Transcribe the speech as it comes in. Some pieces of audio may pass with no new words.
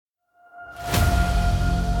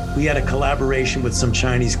We had a collaboration with some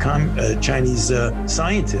Chinese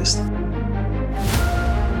scientists.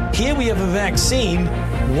 Here we have a vaccine.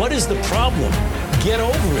 What is the problem? Get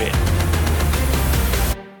over it.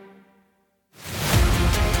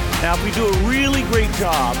 Now, if we do a really great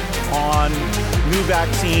job on new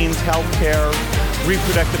vaccines, healthcare,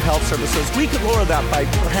 reproductive health services, we could lower that by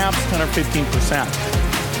perhaps 10 or 15%.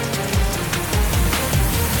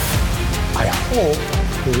 I hope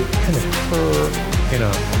that it can occur in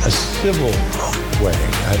a civil way,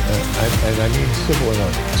 and I mean civil in a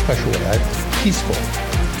special way, peaceful.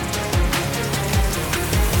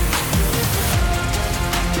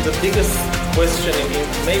 The biggest question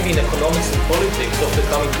maybe in economics and politics of the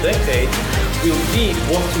coming decade will be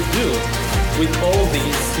what to do with all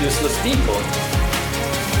these useless people.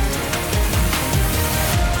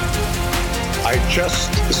 I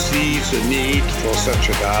just see the need for such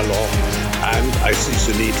a dialogue, and I see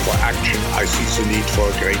the need for action. I see the need for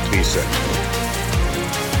a great reset.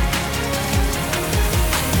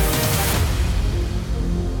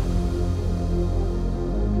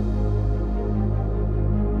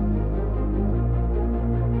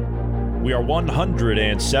 We are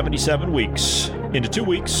 177 weeks into 2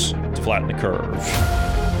 weeks to flatten the curve.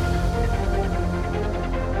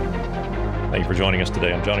 Thank you for joining us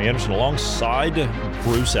today. I'm Johnny Anderson alongside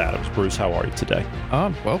Bruce Adams. Bruce, how are you today?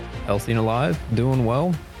 Well, healthy and alive, doing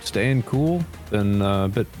well, staying cool. Been a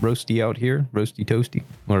bit roasty out here, roasty toasty.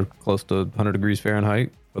 We're close to 100 degrees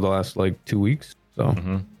Fahrenheit for the last 2 weeks. So,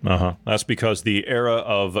 That's because the era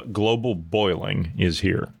of global boiling is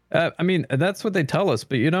here. That's what they tell us.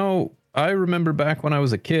 But I remember back when I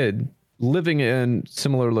was a kid living in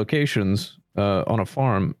similar locations on a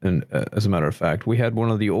farm. And as a matter of fact, we had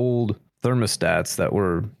one of the old thermostats that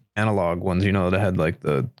were analog ones, that had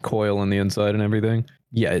the coil on the inside and everything.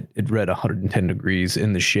 Yeah, it read 110 degrees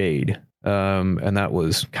in the shade. And that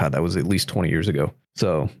was at least 20 years ago.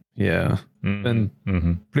 So, yeah, been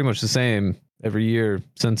pretty much the same every year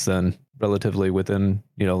since then, relatively within,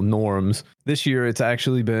 norms. This year, it's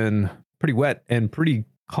actually been pretty wet and pretty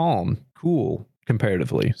calm, cool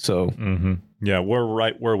comparatively. So, yeah, we're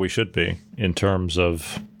right where we should be in terms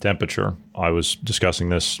of temperature. I was discussing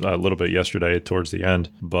this a little bit yesterday towards the end,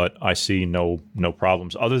 but I see no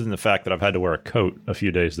problems other than the fact that I've had to wear a coat a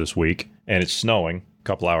few days this week and it's snowing a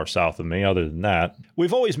couple hours south of me. Other than that,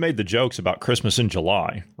 we've always made the jokes about Christmas in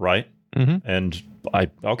July, right? And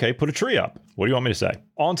put a tree up. What do you want me to say?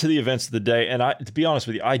 On to the events of the day. And to be honest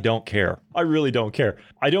with you, I don't care. I really don't care.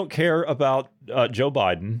 I don't care about Joe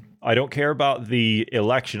Biden. I don't care about the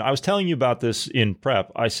election. I was telling you about this in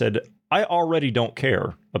prep. I said, I already don't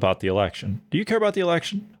care about the election. Do you care about the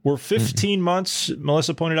election? We're 15 months,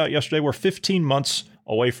 Melissa pointed out yesterday, we're 15 months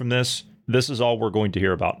away from this. This is all we're going to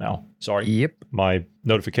hear about now. Sorry. Yep. My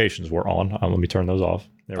notifications were on. Let me turn those off.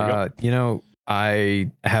 There we go.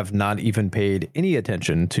 I have not even paid any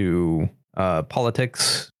attention to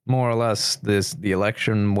politics, more or less, the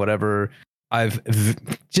election, whatever. I've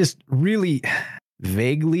just really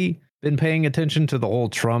vaguely been paying attention to the whole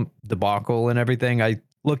Trump debacle and everything. I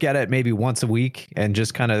look at it maybe once a week and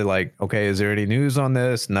just kind of okay, is there any news on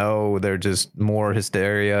this? No, they're just more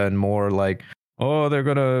hysteria and more they're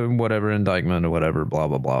gonna whatever indictment or whatever, blah,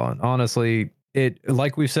 blah, blah. And honestly,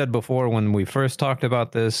 like we said before when we first talked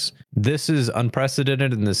about this is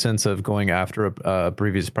unprecedented in the sense of going after a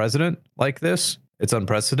previous president like this. It's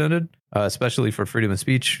unprecedented, especially for freedom of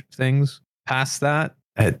speech things. Past that,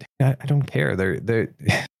 I don't care.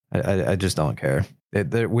 I just don't care.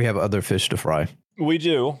 We have other fish to fry. We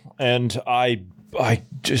do, and I'm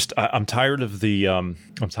tired of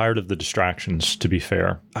the distractions, to be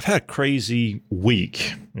fair. I've had a crazy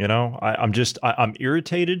week, I'm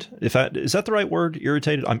irritated. Is that the right word?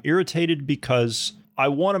 Irritated? I'm irritated because I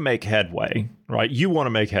want to make headway, right? You want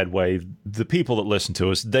to make headway. The people that listen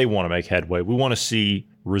to us, they want to make headway. We want to see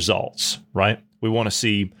results, right? We want to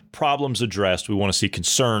see problems addressed. We want to see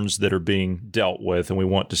concerns that are being dealt with, and we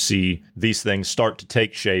want to see these things start to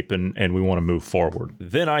take shape, and we want to move forward.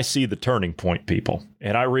 Then I see the turning point people,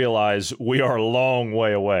 and I realize we are a long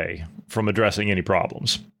way away from addressing any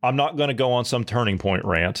problems. I'm not going to go on some turning point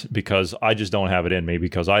rant because I just don't have it in me,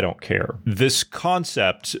 because I don't care. This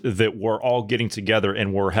concept that we're all getting together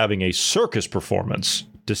and we're having a circus performance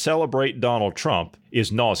to celebrate Donald Trump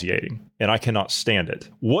is nauseating, and I cannot stand it.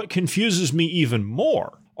 What confuses me even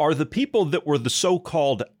more are the people that were the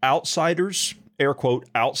so-called outsiders, air quote,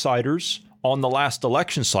 outsiders, on the last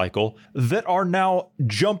election cycle that are now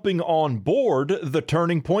jumping on board the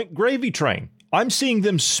Turning Point gravy train. I'm seeing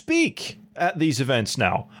them speak at these events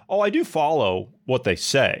now. Oh, I do follow what they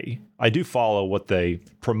say. I do follow what they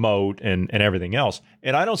promote and everything else.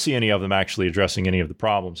 And I don't see any of them actually addressing any of the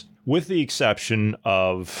problems, with the exception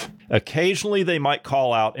of occasionally they might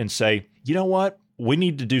call out and say, you know what? We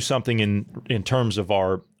need to do something in terms of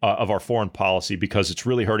our foreign policy because it's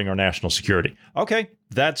really hurting our national security. Okay,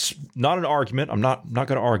 that's not an argument. I'm not going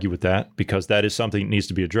to argue with that because that is something that needs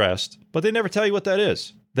to be addressed. But they never tell you what that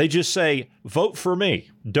is. They just say, vote for me,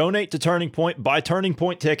 donate to Turning Point, buy Turning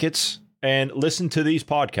Point tickets, and listen to these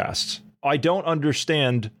podcasts. I don't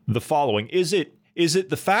understand the following. Is it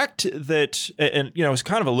the fact that, and it's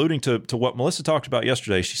kind of alluding to what Melissa talked about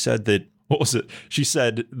yesterday. She said that, what was it? She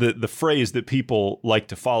said the phrase that people like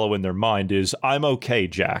to follow in their mind is, I'm okay,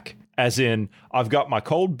 Jack. As in, I've got my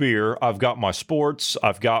cold beer, I've got my sports,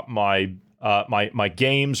 I've got my my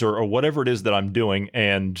games or whatever it is that I'm doing,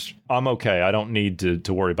 and I'm okay. I don't need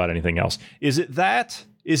to worry about anything else. Is it that?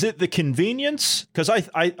 Is it the convenience? Because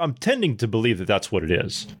I'm tending to believe that that's what it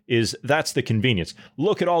is that's the convenience.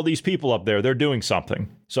 Look at all these people up there. They're doing something.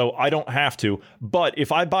 So I don't have to. But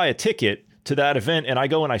if I buy a ticket to that event and I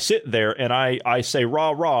go and I sit there and I say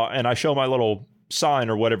rah, rah, and I show my little sign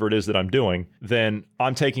or whatever it is that I'm doing, then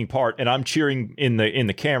I'm taking part and I'm cheering in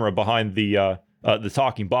the camera behind the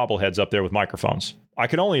talking bobbleheads up there with microphones. I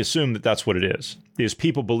can only assume that that's what it is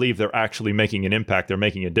people believe they're actually making an impact. They're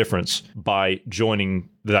making a difference by joining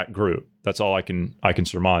that group. That's all I can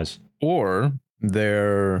surmise. Or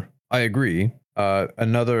I agree.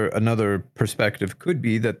 Another perspective could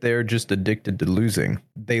be that they're just addicted to losing.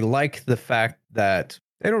 They like the fact that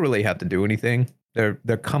they don't really have to do anything. They're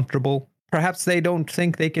comfortable. Perhaps they don't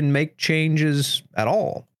think they can make changes at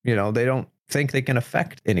all. They don't think they can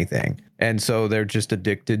affect anything. And so they're just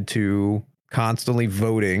addicted to constantly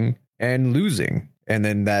voting and losing. And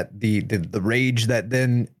then that the rage that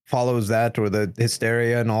then follows that, or the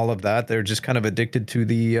hysteria and all of that, they're just kind of addicted to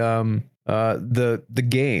the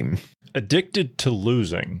game. Addicted to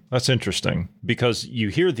losing. That's interesting because you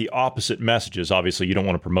hear the opposite messages. Obviously, you don't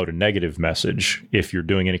want to promote a negative message if you're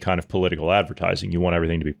doing any kind of political advertising. You want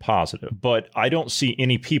everything to be positive. But I don't see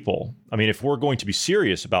any people. I mean, if we're going to be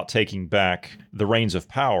serious about taking back the reins of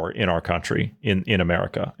power in our country, in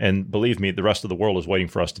America, and believe me, the rest of the world is waiting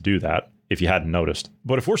for us to do that, if you hadn't noticed.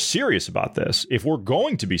 But if we're serious about this, if we're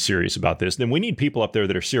going to be serious about this, then we need people up there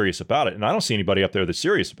that are serious about it. And I don't see anybody up there that's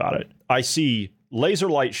serious about it. I see laser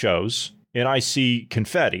light shows, and I see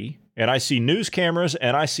confetti, and I see news cameras,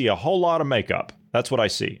 and I see a whole lot of makeup. That's what I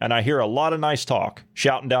see. And I hear a lot of nice talk,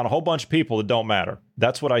 shouting down a whole bunch of people that don't matter.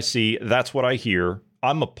 That's what I see. That's what I hear.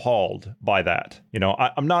 I'm appalled by that.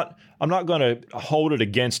 I'm not going to hold it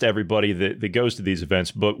against everybody that goes to these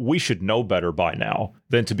events, but we should know better by now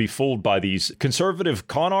than to be fooled by these conservative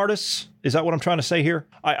con artists. Is that what I'm trying to say here?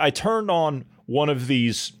 I turned on one of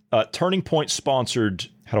these Turning Point sponsored,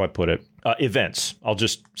 how do I put it, events. I'll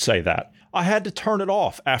just say that. I had to turn it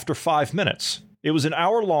off after 5 minutes. It was an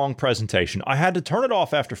hour-long presentation. I had to turn it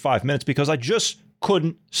off after 5 minutes because I just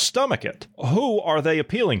couldn't stomach it. Who are they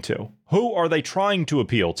appealing to? Who are they trying to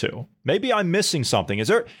appeal to? Maybe I'm missing something. Is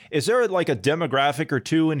there like a demographic or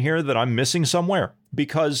two in here that I'm missing somewhere?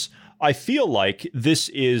 Because I feel like this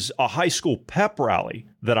is a high school pep rally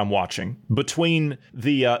that I'm watching between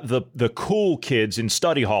the cool kids in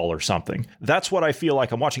study hall or something. That's what I feel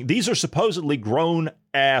like I'm watching. These are supposedly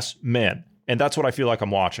grown-ass men. And that's what I feel like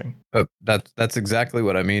I'm watching. That's exactly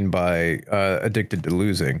what I mean by addicted to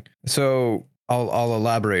losing. So I'll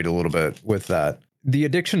elaborate a little bit with that. The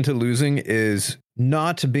addiction to losing is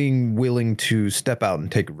not being willing to step out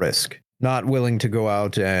and take a risk, not willing to go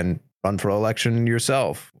out and run for election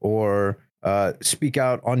yourself, or speak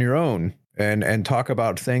out on your own and talk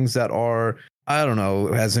about things that are, I don't know,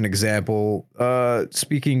 as an example,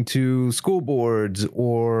 speaking to school boards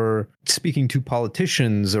or speaking to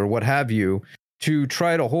politicians or what have you, to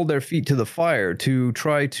try to hold their feet to the fire, to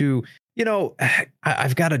try to,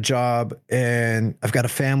 I've got a job and I've got a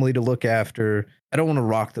family to look after. I don't want to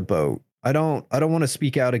rock the boat. I don't want to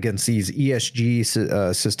speak out against these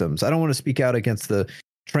ESG systems. I don't want to speak out against the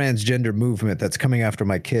transgender movement that's coming after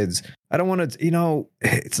my kids. I don't want to,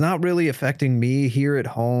 it's not really affecting me here at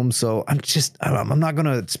home. So I'm not going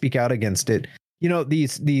to speak out against it.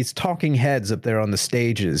 These talking heads up there on the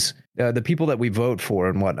stages, the people that we vote for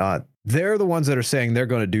and whatnot, they're the ones that are saying they're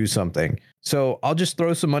going to do something. So I'll just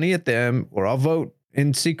throw some money at them, or I'll vote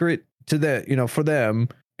in secret to for them.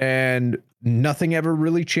 And nothing ever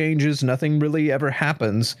really changes. Nothing really ever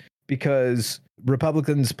happens because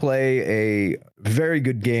Republicans play a very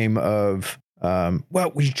good game of,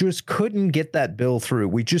 we just couldn't get that bill through.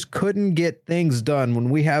 We just couldn't get things done when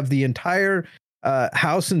we have the entire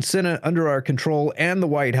House and Senate under our control and the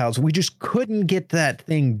White House. We just couldn't get that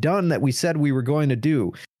thing done that we said we were going to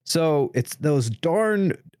do. So it's those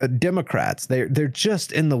darn Democrats. They're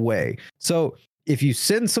just in the way. So if you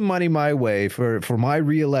send some money my way for my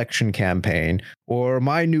reelection campaign or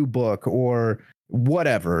my new book or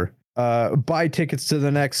whatever, buy tickets to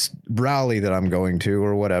the next rally that I'm going to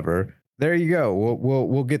or whatever, there you go.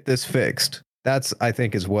 We'll get this fixed. That's, I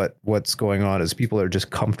think, is what's going on, is people are just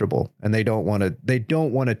comfortable and they don't want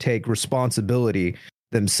to take responsibility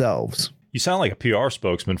themselves. You sound like a PR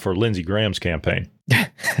spokesman for Lindsey Graham's campaign.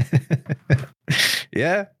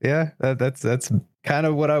 Yeah, that's kind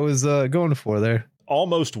of what I was going for there.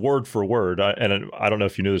 Almost word for word, and I don't know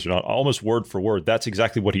if you knew this or not, almost word for word, that's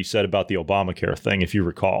exactly what he said about the Obamacare thing, if you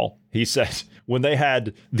recall. He said when they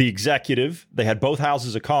had the executive, they had both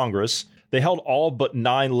houses of Congress, they held all but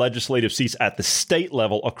 9 legislative seats at the state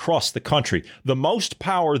level across the country. The most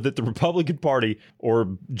power that the Republican Party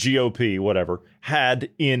or GOP, whatever, had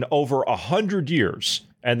in over 100 years.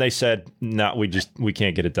 And they said, no, we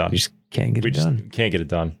can't get it done. We just can't get it done. Can't get it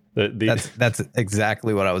done. That's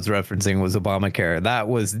exactly what I was referencing was Obamacare. That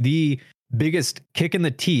was the biggest kick in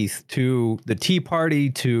the teeth to the Tea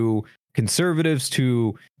Party, to conservatives,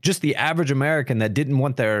 to just the average American that didn't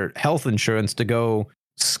want their health insurance to go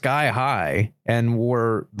sky high and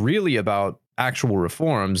were really about actual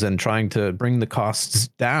reforms and trying to bring the costs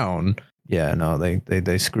down. Yeah, no,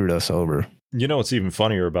 they screwed us over. You know what's even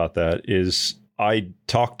funnier about that is I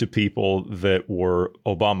talked to people that were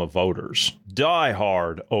Obama voters,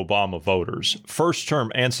 diehard Obama voters, first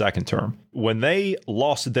term and second term. When they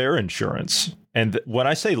lost their insurance, and when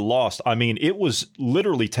I say lost, I mean it was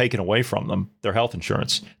literally taken away from them, their health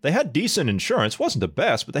insurance. They had decent insurance, wasn't the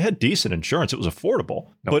best, but they had decent insurance. It was affordable,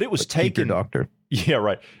 but it was taken. Keep your doctor. Yeah,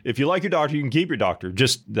 right. If you like your doctor, you can keep your doctor.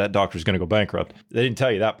 Just that doctor's going to go bankrupt. They didn't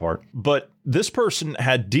tell you that part. But this person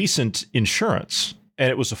had decent insurance, and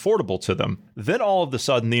it was affordable to them. Then all of a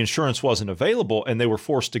sudden, the insurance wasn't available, and they were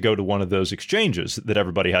forced to go to one of those exchanges that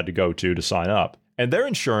everybody had to go to sign up. And their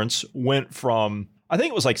insurance went from, I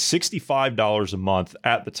think it was like $65 a month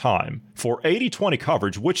at the time for 80/20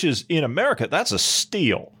 coverage, which is, in America, that's a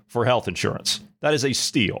steal for health insurance. That is a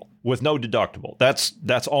steal with no deductible.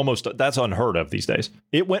 That's unheard of these days.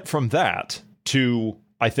 It went from that to,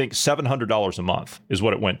 I think, $700 a month is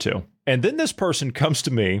what it went to. And then this person comes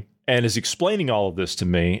to me and is explaining all of this to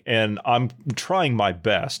me, and I'm trying my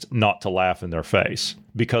best not to laugh in their face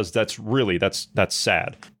because that's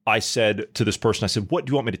sad. I said to this person, I said, what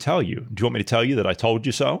do you want me to tell you? Do you want me to tell you that I told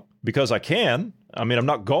you so? Because I can. I mean, I'm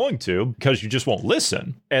not going to because you just won't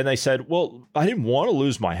listen. And they said, well, I didn't want to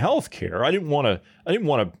lose my health care. I didn't want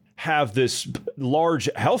to have this large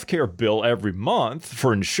healthcare bill every month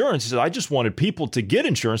for insurance. He said, I just wanted people to get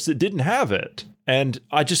insurance that didn't have it. And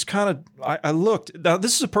I just I looked. Now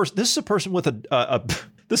this is a person with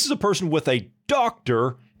a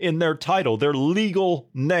doctor in their title, their legal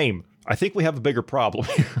name. I think we have a bigger problem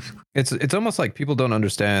here. It's almost like people don't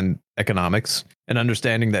understand economics and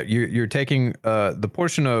understanding that you're taking the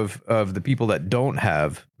portion of the people that don't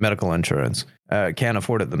have medical insurance, can't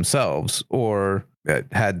afford it themselves, or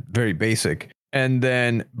had very basic, and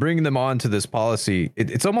then bringing them on to this policy.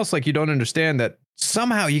 It's almost like you don't understand that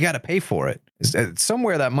somehow you got to pay for it.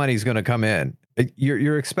 Somewhere that money's going to come in.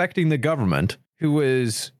 You're expecting the government, who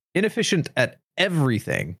is inefficient at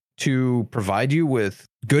everything, to provide you with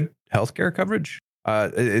good healthcare coverage.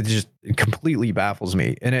 It completely baffles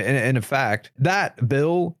me. And in fact, that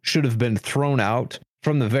bill should have been thrown out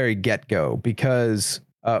from the very get-go, because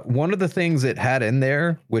one of the things it had in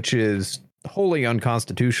there, which is wholly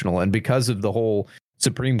unconstitutional, and because of the whole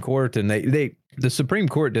Supreme Court, and the Supreme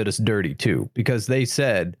Court did us dirty too, because they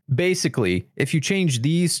said, basically, if you change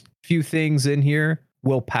these few things in here,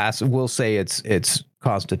 we'll say it's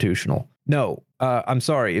constitutional. No, I'm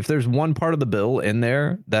sorry. If there's one part of the bill in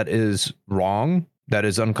there that is wrong, that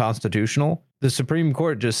is unconstitutional, the Supreme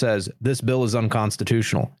Court just says this bill is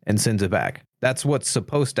unconstitutional and sends it back. That's what's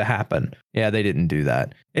supposed to happen. Yeah, they didn't do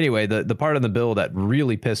that. Anyway, the part of the bill that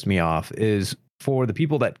really pissed me off is for the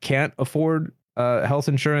people that can't afford health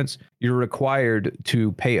insurance, you're required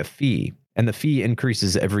to pay a fee, and the fee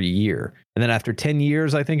increases every year. And then after 10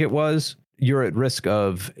 years, I think it was, you're at risk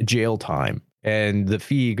of jail time. And the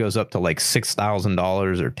fee goes up to like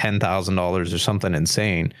 $6,000 or $10,000 or something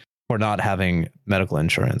insane for not having medical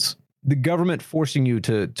insurance. The government forcing you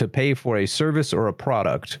to pay for a service or a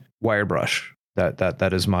product, wire brush.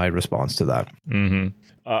 That is my response to that. Mm-hmm.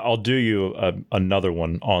 I'll do you another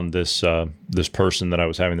one on this this person that I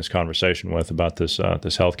was having this conversation with about this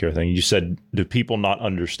healthcare thing. You said, do people not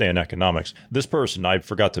understand economics? This person, I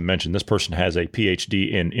forgot to mention, this person has a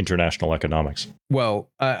PhD in international economics. Well,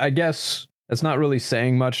 I guess that's not really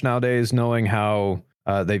saying much nowadays, knowing how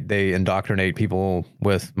They indoctrinate people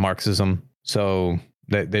with Marxism, so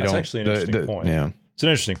they That's don't. actually an interesting point. Yeah, it's an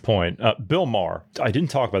interesting point. Bill Maher. I didn't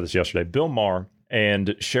talk about this yesterday. Bill Maher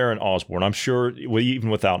and Sharon Osbourne. I'm sure, even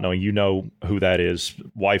without knowing, you know who that is.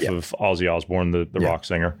 Wife of Ozzy Osbourne, the rock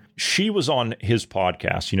singer. She was on his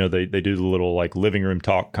podcast. You know, they do the little like living room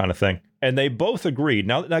talk kind of thing, and they both agreed.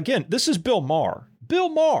 Now again, this is Bill Maher. Bill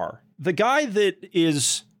Maher, the guy that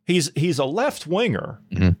is. He's a left winger,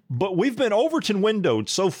 but we've been Overton windowed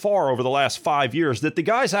so far over the last 5 years that the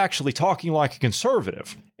guy's actually talking like a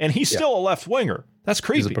conservative, and he's still a left winger. That's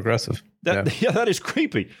creepy. He's a progressive. That is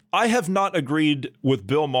creepy. I have not agreed with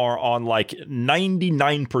Bill Maher on like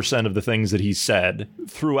 99% of the things that he said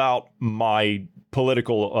throughout my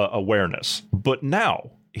political awareness, but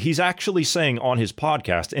now he's actually saying on his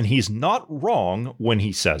podcast, and he's not wrong when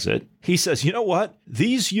he says it. He says, you know what?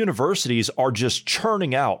 These universities are just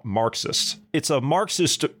churning out Marxists. It's a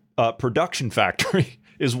Marxist production factory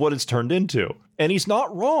is what it's turned into. And he's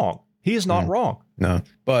not wrong. He is not wrong. No,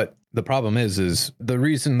 but the problem is the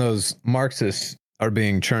reason those Marxists are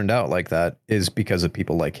being churned out like that is because of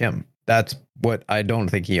people like him. That's what I don't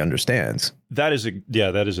think he understands. That is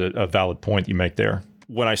a valid point you make there.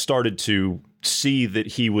 When I started to see that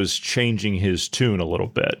he was changing his tune a little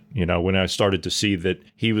bit, you know, when I started to see that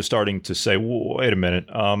he was starting to say, wait a minute,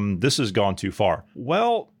 this has gone too far.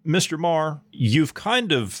 Well, Mr. Maher, you've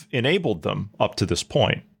kind of enabled them up to this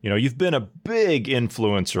point. You know, you've been a big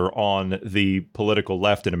influencer on the political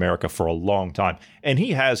left in America for a long time. And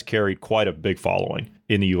he has carried quite a big following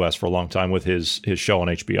in the U.S. for a long time with his show on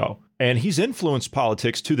HBO. And he's influenced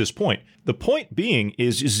politics to this point. The point being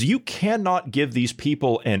is you cannot give these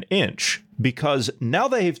people an inch, because now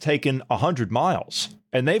they have taken 100 miles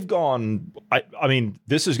and they've gone. I mean,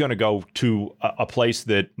 this is going to go to a place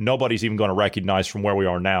that nobody's even going to recognize from where we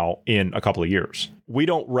are now in a couple of years. We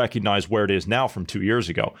don't recognize where it is now from 2 years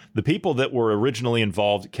ago. The people that were originally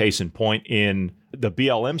involved, case in point, in the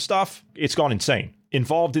BLM stuff, it's gone insane.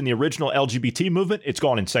 Involved in the original LGBT movement, it's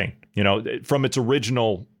gone insane. You know, from its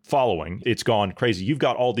original following, it's gone crazy. You've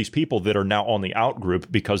got all these people that are now on the out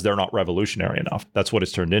group because they're not revolutionary enough. That's what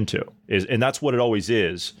it's turned into. And that's what it always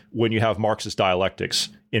is when you have Marxist dialectics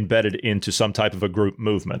embedded into some type of a group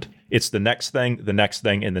movement. It's the next thing, the next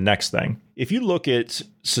thing, and the next thing. If you look at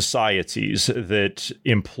societies that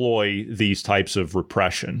employ these types of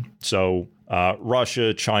repression, so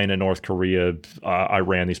Russia, China, North Korea,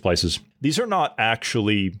 Iran, these places, these are not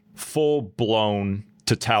actually full-blown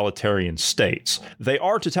totalitarian states. They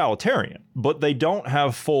are totalitarian, but they don't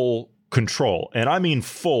have full control. And I mean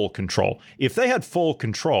full control. If they had full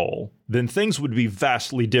control, then things would be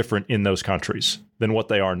vastly different in those countries than what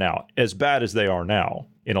they are now, as bad as they are now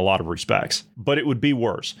in a lot of respects. But it would be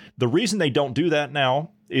worse. The reason they don't do that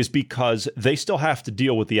now is because they still have to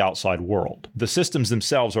deal with the outside world. The systems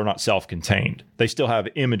themselves are not self-contained. They still have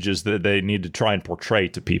images that they need to try and portray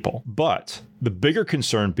to people. But the bigger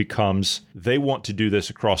concern becomes they want to do this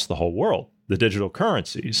across the whole world. The digital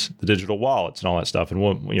currencies, the digital wallets, and all that stuff. And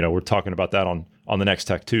we're talking about that on the next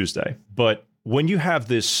Tech Tuesday. But when you have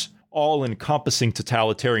this all-encompassing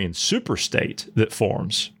totalitarian superstate that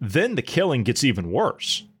forms, then the killing gets even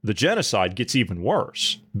worse. The genocide gets even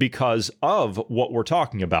worse because of what we're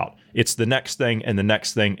talking about. It's the next thing and the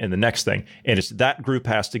next thing and the next thing. And it's that group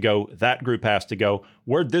has to go, that group has to go.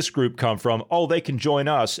 Where'd this group come from? Oh, they can join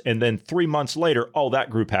us. And then 3 months later, oh, that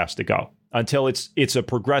group has to go. Until it's a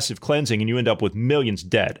progressive cleansing and you end up with millions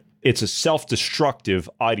dead. It's a self-destructive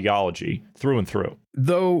ideology through and through.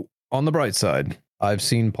 Though, on the bright side, I've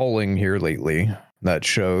seen polling here lately that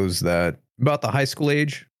shows that about the high school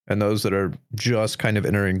age, and those that are just kind of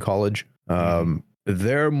entering college,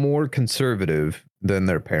 they're more conservative than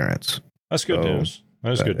their parents. That's good news.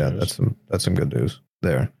 That's good news. That's some good news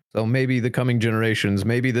there. So maybe the coming generations,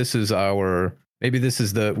 maybe this is we're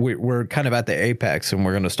kind of at the apex, and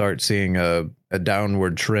we're going to start seeing a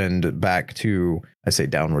downward trend back to, I say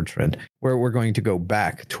downward trend, where we're going to go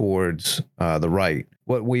back towards the right.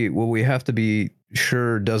 What we have to be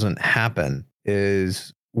sure doesn't happen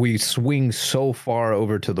is we swing so far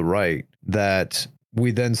over to the right that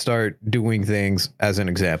we then start doing things. As an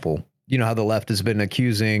example, you know how the left has been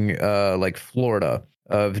accusing like Florida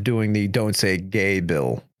of doing the "Don't Say Gay"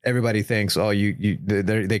 bill. Everybody thinks, oh,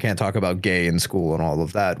 they can't talk about gay in school and all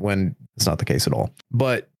of that, when it's not the case at all.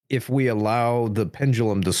 But if we allow the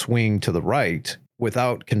pendulum to swing to the right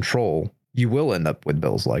without control, you will end up with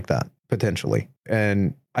bills like that potentially.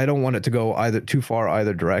 And I don't want it to go either too far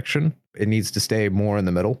either direction. It needs to stay more in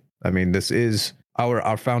the middle. I mean, this is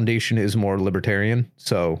our foundation is more libertarian.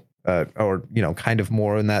 So, or, kind of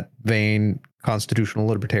more in that vein, constitutional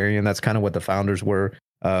libertarian. That's kind of what the founders were.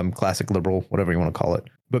 classic liberal, whatever you want to call it.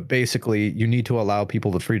 But basically, you need to allow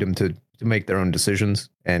people the freedom to make their own decisions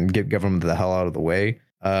and get government the hell out of the way.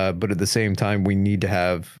 But at the same time, we need to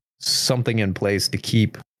have something in place to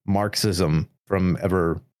keep Marxism from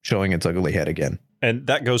ever showing its ugly head again. And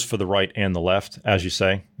that goes for the right and the left, as you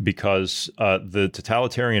say, because the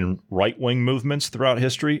totalitarian right-wing movements throughout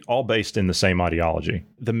history, all based in the same ideology.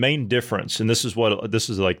 The main difference, and this is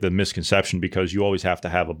like the misconception, because you always have to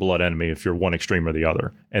have a blood enemy if you're one extreme or the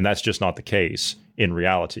other. And that's just not the case in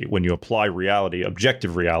reality. When you apply reality,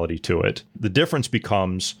 objective reality to it, the difference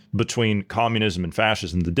becomes between communism and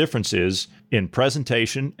fascism. The difference is in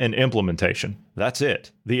presentation and implementation. That's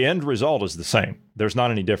it. The end result is the same. There's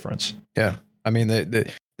not any difference. Yeah. I mean,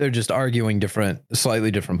 they're just arguing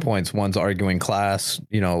slightly different points. One's arguing class,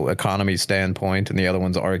 economy standpoint, and the other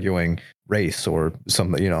one's arguing race or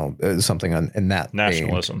something, something in that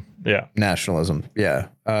nationalism. vein. Yeah. Nationalism.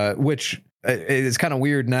 Yeah. Which is kind of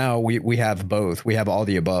weird now. We have both. We have all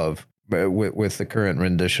the above with the current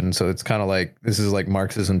rendition. So it's kind of like this is like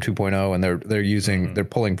Marxism 2.0, and they're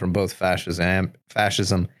pulling from both fascism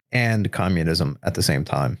and communism at the same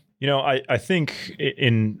time. I think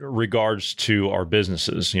in regards to our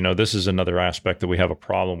businesses, this is another aspect that we have a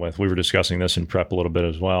problem with. We were discussing this in prep a little bit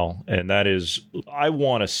as well. And that is, I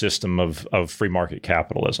want a system of free market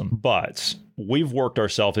capitalism, but we've worked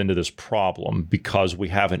ourselves into this problem because we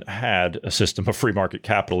haven't had a system of free market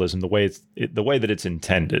capitalism the way that it's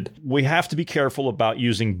intended. We have to be careful about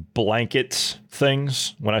using blanket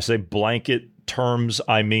things. When I say blanket terms,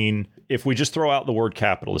 I mean, if we just throw out the word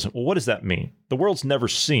capitalism, well, what does that mean? The world's never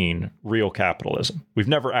seen real capitalism. We've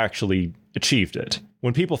never actually achieved it.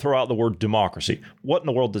 When people throw out the word democracy, what in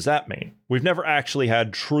the world does that mean? We've never actually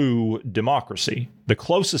had true democracy. The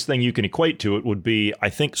closest thing you can equate to it would be, I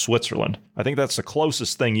think, Switzerland. I think that's the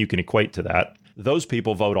closest thing you can equate to that. Those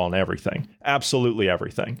people vote on everything, absolutely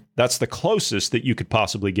everything. That's the closest that you could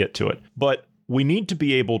possibly get to it. But we need to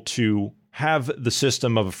be able to have the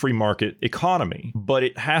system of a free market economy, but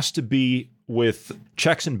it has to be with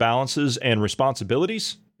checks and balances and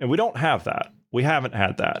responsibilities. And we don't have that. We haven't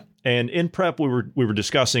had that. And in prep, we were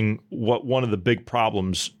discussing what one of the big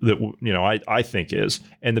problems that, I think is,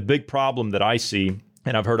 and the big problem that I see,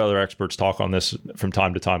 and I've heard other experts talk on this from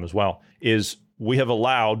time to time as well, is we have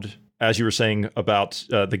allowed, as you were saying about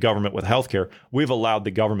the government with healthcare, we've allowed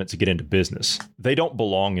the government to get into business. They don't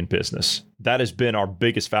belong in business. That has been our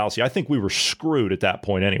biggest fallacy. I think we were screwed at that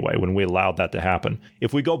point anyway when we allowed that to happen.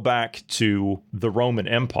 If we go back to the Roman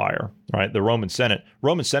Empire, right, the Roman Senate,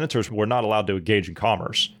 Roman senators were not allowed to engage in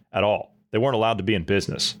commerce at all. They weren't allowed to be in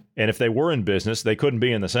business. And if they were in business, they couldn't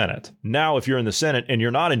be in the Senate. Now, if you're in the Senate and you're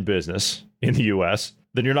not in business in the U.S.,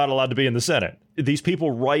 then you're not allowed to be in the Senate. These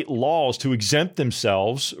people write laws to exempt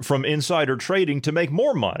themselves from insider trading to make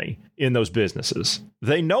more money in those businesses.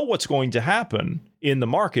 They know what's going to happen in the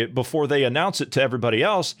market before they announce it to everybody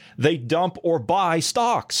else. They dump or buy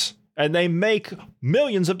stocks and they make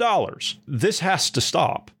millions of dollars. This has to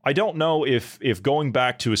stop. I don't know if going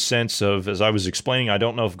back to a sense of, as I was explaining, I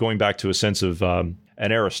don't know if going back to a sense of an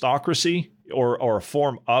aristocracy or a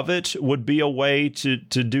form of it would be a way to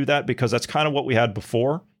do that, because that's kind of what we had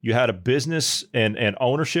before. You had a business and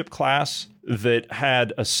ownership class that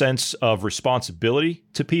had a sense of responsibility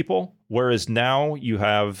to people, whereas now you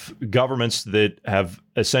have governments that have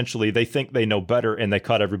essentially, they think they know better and they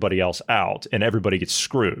cut everybody else out and everybody gets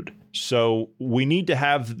screwed. So we need to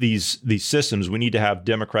have these systems. We need to have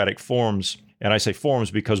democratic forms. And I say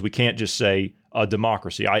forms because we can't just say a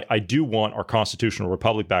democracy. I do want our constitutional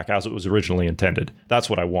republic back as it was originally intended. That's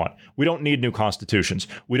what I want. We don't need new constitutions.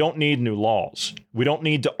 We don't need new laws. We don't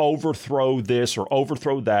need to overthrow this or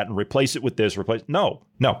overthrow that and replace it with this. No.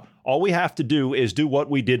 All we have to do is do what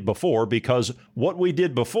we did before, because what we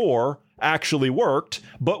did before actually worked,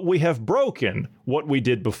 but we have broken what we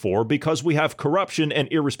did before because we have corruption and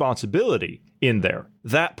irresponsibility in there.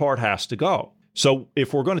 That part has to go. So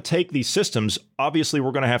if we're going to take these systems, obviously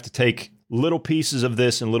we're going to have to take little pieces of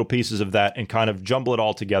this and little pieces of that and kind of jumble it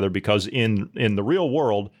all together, because in the real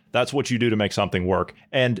world, that's what you do to make something work.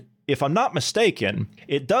 And if I'm not mistaken,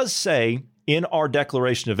 it does say in our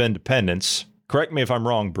Declaration of Independence, correct me if I'm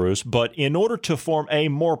wrong, Bruce, but in order to form a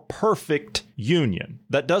more perfect union,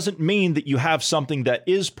 that doesn't mean that you have something that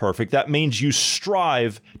is perfect. That means you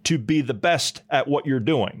strive to be the best at what you're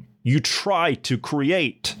doing. You try to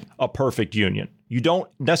create a perfect union. You don't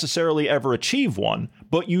necessarily ever achieve one,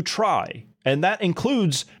 but you try. And that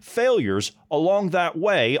includes failures along that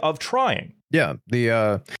way of trying. Yeah,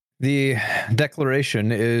 the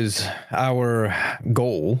Declaration is our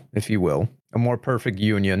goal, if you will, a more perfect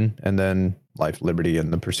union, and then life, liberty,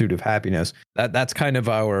 and the pursuit of happiness. That's kind of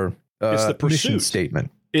our It's the mission pursuit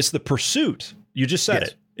statement. It's the pursuit. You just said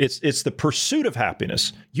it. It's the pursuit of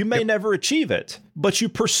happiness. You may never achieve it, but you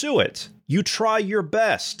pursue it. You try your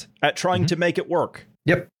best at trying to make it work.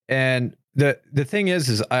 Yep. And the thing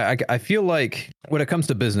is I feel like when it comes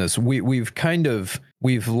to business,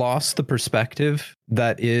 we've lost the perspective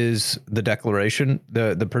that is the declaration.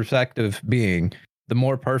 The perspective being the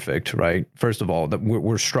more perfect, right? First of all, that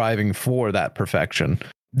we're striving for that perfection.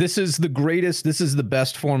 This is the greatest, this is the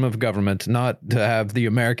best form of government, not to have the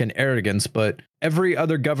American arrogance, but every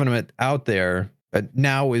other government out there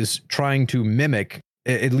now is trying to mimic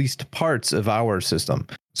at least parts of our system.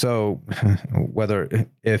 So whether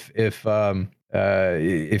if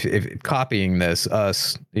copying this,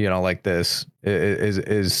 us, like this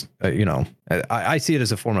is I see it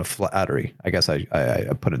as a form of flattery. I guess I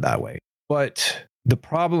put it that way. But the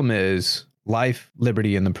problem is life,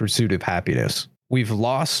 liberty, and the pursuit of happiness. We've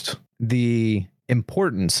lost the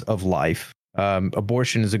importance of life.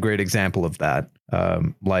 Abortion is a great example of that.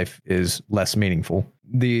 Life is less meaningful.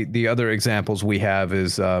 The other examples we have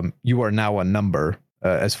is you are now a number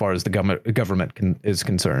as far as the government is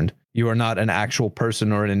concerned. You are not an actual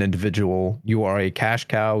person or an individual. You are a cash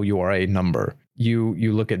cow. You are a number.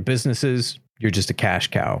 You look at businesses, you're just a cash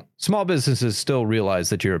cow. Small businesses still realize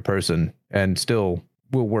that you're a person and still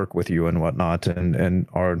will work with you and whatnot, and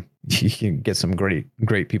you can get some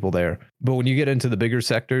great people there. But when you get into the bigger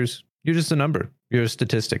sectors, you're just a number. You're a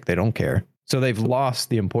statistic. They don't care. So they've lost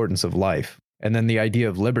the importance of life. And then the idea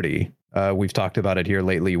of liberty, we've talked about it here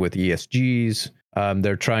lately with ESGs.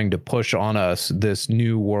 They're trying to push on us this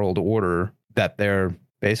new world order that they're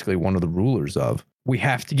basically one of the rulers of. We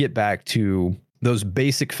have to get back to those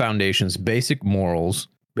basic foundations, basic morals.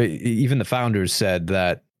 Even the founders said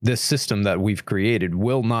that this system that we've created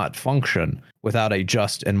will not function without a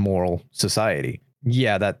just and moral society.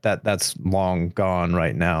 Yeah, that's long gone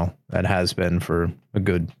right now. That has been for a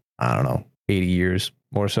good, 80 years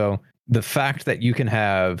or so. The fact that you can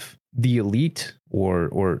have the elite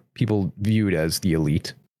or people viewed as the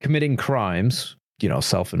elite committing crimes,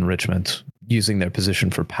 self-enrichment, using their position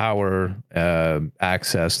for power,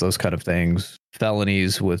 access, those kind of things,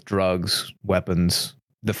 felonies with drugs, weapons.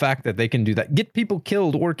 The fact that they can do that, get people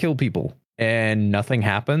killed or kill people, and nothing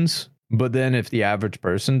happens. But then if the average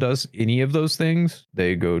person does any of those things,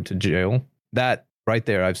 they go to jail. That right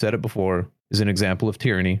there, I've said it before, is an example of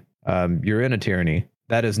tyranny. You're in a tyranny.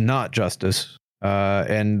 That is not justice.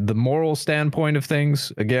 And the moral standpoint of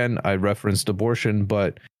things, again, I referenced abortion,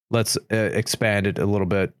 but let's expand it a little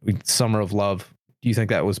bit. Summer of Love. Do you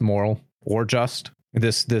think that was moral or just?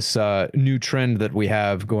 This new trend that we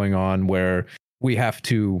have going on where we have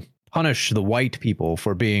to punish the white people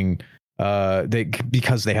for being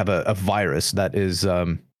because they have a virus that is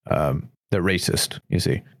they're racist. You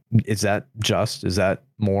see, is that just? Is that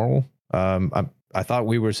moral? I thought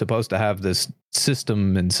we were supposed to have this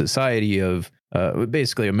system and society of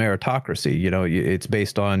basically a meritocracy. It's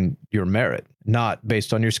based on your merit, not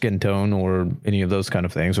based on your skin tone or any of those kind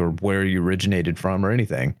of things, or where you originated from or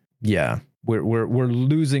anything. Yeah, we're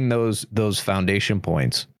losing those foundation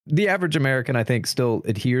points. The average American, I think, still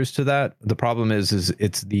adheres to that. The problem is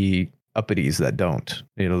it's the uppities that don't.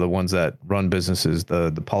 The ones that run businesses,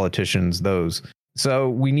 the politicians, those. So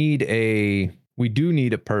we do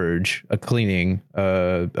need a purge, a cleaning,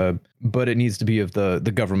 but it needs to be of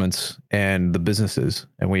the governments and the businesses,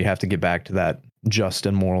 and we have to get back to that just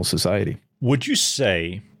and moral society. Would you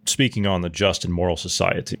say, speaking on the just and moral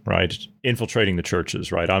society, right, infiltrating the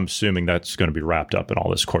churches, right, I'm assuming that's going to be wrapped up in all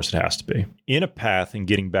this. Of course, it has to be. In a path in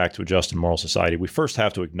getting back to a just and moral society, we first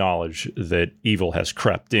have to acknowledge that evil has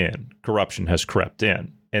crept in, corruption has crept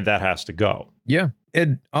in, and that has to go. Yeah,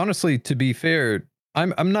 and honestly, to be fair,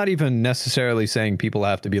 I'm not even necessarily saying people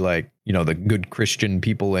have to be like, the good Christian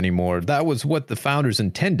people anymore. That was what the founders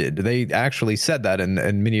intended. They actually said that in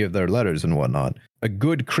many of their letters and whatnot. A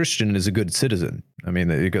good Christian is a good citizen. I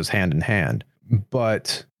mean, it goes hand in hand.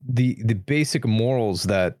 But the basic morals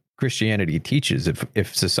that Christianity teaches,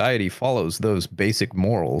 if society follows those basic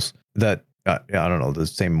morals that, I don't know, the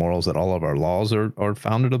same morals that all of our laws are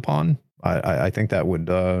founded upon, I think that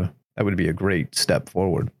would be a great step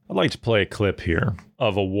forward. I'd like to play a clip here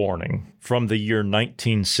of a warning from the year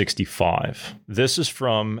 1965. This is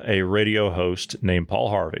from a radio host named Paul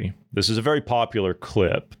Harvey. This is a very popular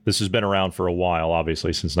clip. This has been around for a while,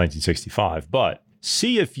 obviously, since 1965. But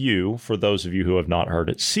see if you, for those of you who have not heard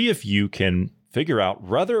it, see if you can figure out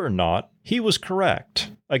whether or not he was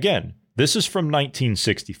correct. Again, this is from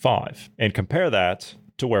 1965, and compare that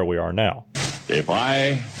to where we are now. If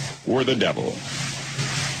I were the devil,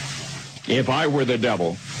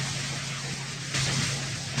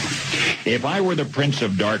 If I were the prince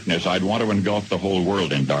of darkness, I'd want to engulf the whole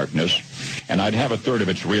world in darkness, and I'd have a third of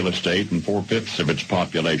its real estate and 4/5 of its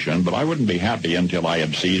population, but I wouldn't be happy until I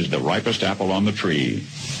had seized the ripest apple on the tree.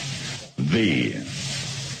 Thee.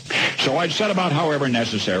 So I'd set about, however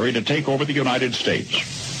necessary, to take over the United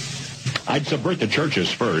States. I'd subvert the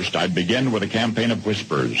churches first. I'd begin with a campaign of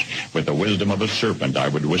whispers. With the wisdom of a serpent, I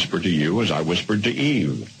would whisper to you as I whispered to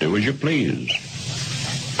Eve, do as you please.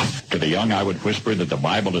 To the young, I would whisper that the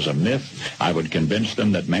Bible is a myth. I would convince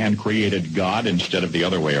them that man created God instead of the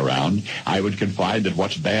other way around. I would confide that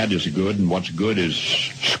what's bad is good and what's good is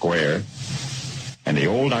square. And the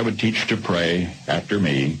old I would teach to pray after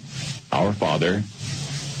me, Our Father,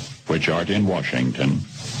 which art in Washington.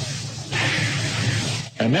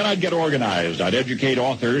 And then I'd get organized. I'd educate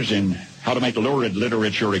authors in how to make lurid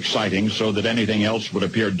literature exciting so that anything else would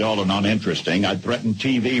appear dull and uninteresting. I'd threaten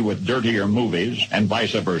TV with dirtier movies and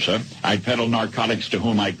vice versa. I'd peddle narcotics to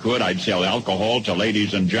whom I could. I'd sell alcohol to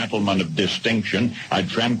ladies and gentlemen of distinction.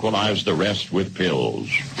 I'd tranquilize the rest with pills.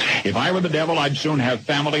 If I were the devil, I'd soon have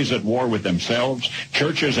families at war with themselves,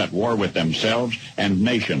 churches at war with themselves, and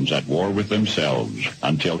nations at war with themselves,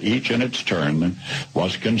 until each in its turn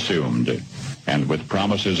was consumed. And with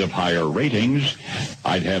promises of higher ratings,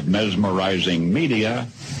 I'd have mesmerizing media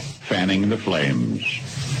fanning the flames.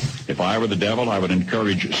 If I were the devil, I would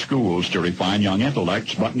encourage schools to refine young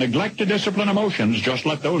intellects, but neglect to discipline emotions. Just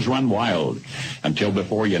let those run wild. Until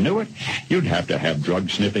before you knew it, you'd have to have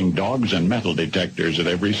drug-sniffing dogs and metal detectors at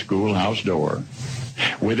every schoolhouse door.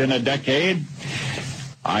 Within a decade,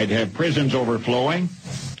 I'd have prisons overflowing.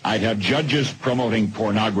 I'd have judges promoting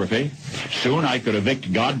pornography. Soon I could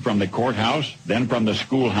evict God from the courthouse, then from the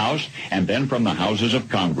schoolhouse, and then from the houses of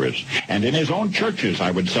Congress. And in his own churches, I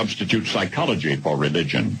would substitute psychology for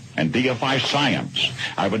religion and deify science.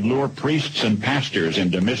 I would lure priests and pastors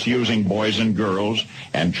into misusing boys and girls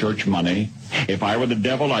and church money. If I were the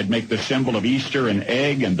devil, I'd make the symbol of Easter an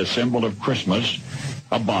egg and the symbol of Christmas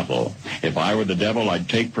a bottle. If I were the devil, I'd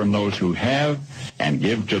take from those who have and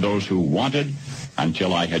give to those who wanted,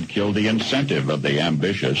 until I had killed the incentive of the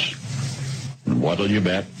ambitious. And what'll you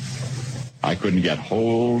bet? I couldn't get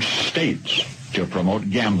whole states to promote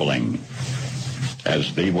gambling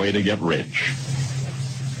as the way to get rich.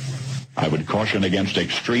 I would caution against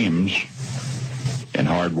extremes in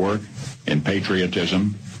hard work, in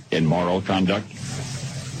patriotism, in moral conduct.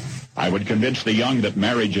 I would convince the young that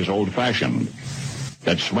marriage is old-fashioned,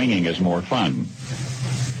 that swinging is more fun,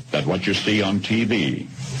 that what you see on TV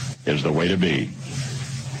is the way to be.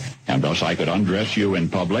 And thus I could undress you in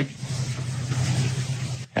public,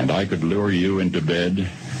 and I could lure you into bed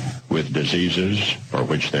with diseases for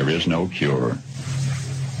which there is no cure.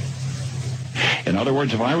 In other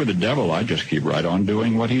words, if I were the devil, I'd just keep right on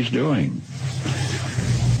doing what he's doing.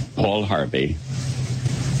 Paul Harvey.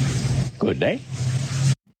 Good day.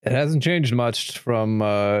 It hasn't changed much from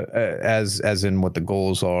as in what the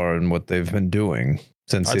goals are and what they've been doing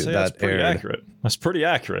since I'd say that that's pretty aired. accurate. That's pretty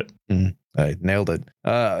accurate. I nailed it.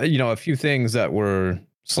 A few things that were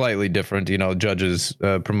slightly different. Judges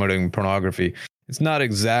promoting pornography. It's not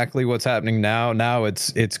exactly what's happening now. Now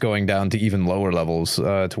it's going down to even lower levels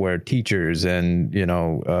to where teachers and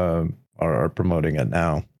are promoting it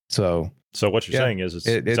now. So what you're saying is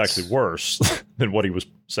it's actually worse than what he was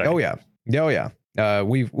saying. Oh yeah.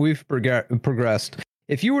 We've progressed.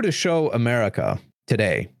 If you were to show America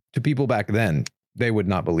today to people back then, they would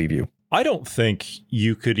not believe you. I don't think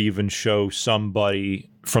you could even show somebody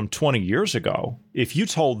from 20 years ago. If you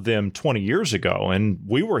told them 20 years ago, and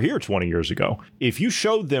we were here 20 years ago, if you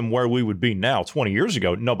showed them where we would be now 20 years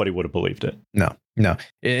ago, nobody would have believed it. No.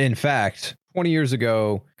 In fact, 20 years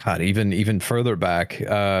ago, God, even further back,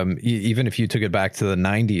 even if you took it back to the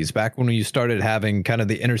 90s, back when you started having kind of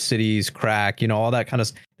the inner cities crack, all that kind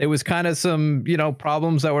of, there was kind of some,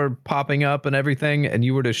 problems that were popping up and everything. And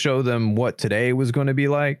you were to show them what today was going to be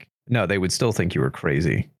like. No, they would still think you were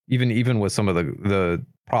crazy, even with some of the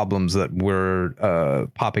problems that were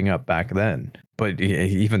popping up back then. But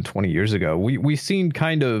even 20 years ago, we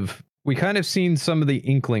kind of seen some of the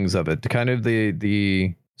inklings of it, kind of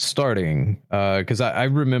the starting, because I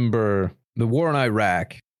remember the war in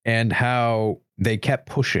Iraq and how they kept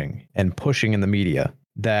pushing in the media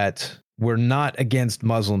that we're not against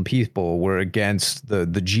Muslim people, we're against the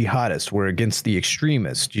jihadists, we're against the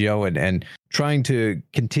extremists, and trying to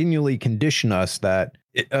continually condition us that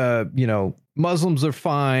Muslims are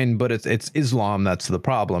fine, but it's Islam that's the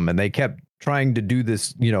problem. And they kept trying to do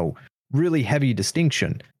this, really heavy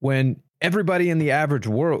distinction when everybody in the average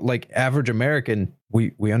world, like average American,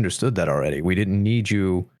 we understood that already. We didn't need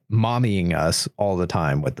you mommying us all the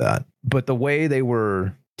time with that. But the way they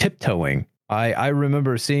were tiptoeing I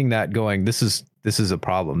remember seeing that going, this is a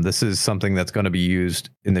problem. This is something that's going to be used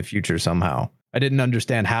in the future somehow. I didn't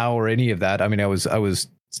understand how or any of that. I mean, I was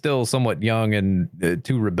still somewhat young and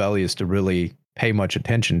too rebellious to really pay much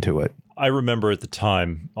attention to it. I remember at the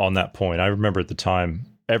time on that point,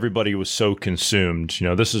 everybody was so consumed.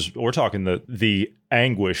 We're talking the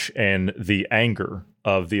anguish and the anger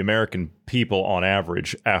of the American people on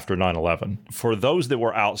average after 9/11. For those that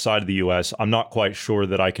were outside of the U.S., I'm not quite sure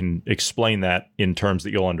that I can explain that in terms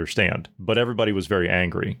that you'll understand. But everybody was very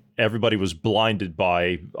angry. Everybody was blinded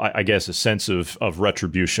by, I guess, a sense of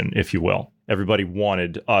retribution, if you will. Everybody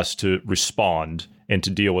wanted us to respond and to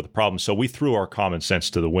deal with the problem. So we threw our common sense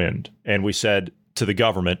to the wind. And we said to the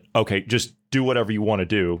government, okay, just do whatever you want to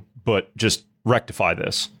do, but just rectify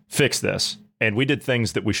this, fix this. And we did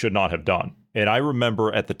things that we should not have done. And I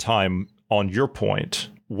remember at the time, on your point,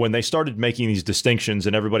 when they started making these distinctions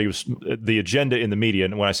and everybody was, the agenda in the media,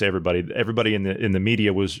 and when I say everybody in the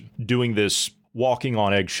media was doing this walking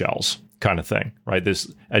on eggshells kind of thing, right?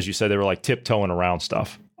 This, as you said, they were like tiptoeing around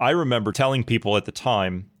stuff. I remember telling people at the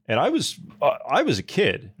time, and I was a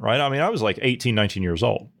kid, right? I mean, I was like 18, 19 years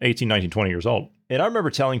old, 18, 19, 20 years old. And I remember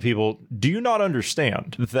telling people, do you not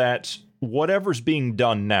understand that whatever's being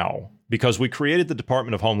done now, because we created the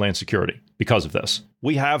Department of Homeland Security because of this,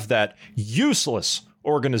 we have that useless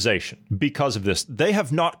organization because of this. They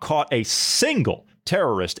have not caught a single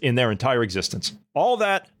terrorist in their entire existence. All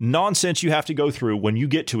that nonsense you have to go through when you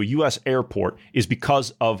get to a U.S. airport is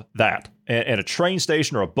because of that. And a train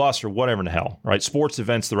station or a bus or whatever in the hell, right? Sports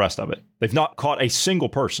events, the rest of it. They've not caught a single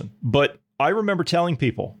person. But I remember telling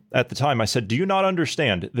people at the time, I said, do you not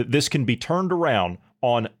understand that this can be turned around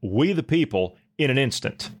on we the people in an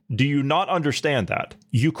instant? Do you not understand that?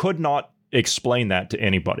 You could not explain that to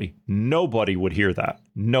anybody. Nobody would hear that.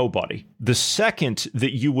 Nobody. The second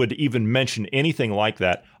that you would even mention anything like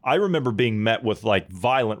that, I remember being met with like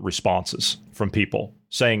violent responses from people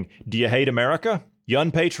saying, do you hate America? You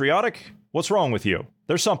unpatriotic? What's wrong with you?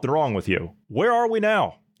 There's something wrong with you. Where are we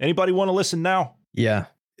now? Anybody want to listen now? Yeah.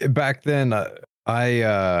 Back then,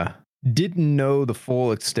 I didn't know the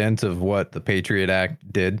full extent of what the Patriot Act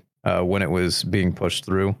did when it was being pushed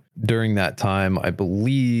through. During that time, I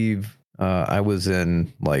believe I was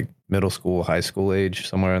in like middle school, high school age,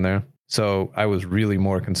 somewhere in there. So I was really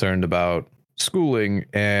more concerned about schooling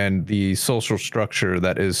and the social structure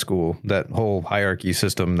that is school, that whole hierarchy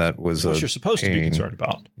system that was what you're supposed to be concerned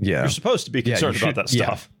about. Yeah. You're supposed to be concerned about that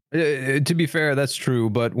stuff. Yeah. To be fair, that's true.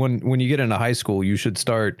 But when you get into high school, you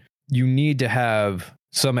need to have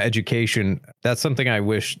some education. That's something I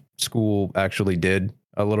wish school actually did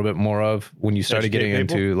a little bit more of when you started getting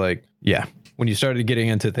into when you started getting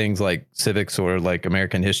into things like civics or like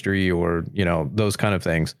American history or, those kind of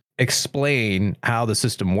things. Explain how the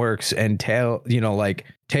system works and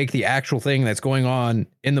take the actual thing that's going on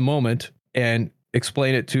in the moment and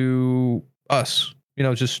explain it to us.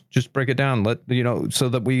 Just break it down, so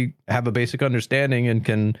that we have a basic understanding and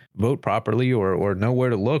can vote properly or know where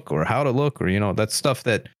to look or how to look or, that's stuff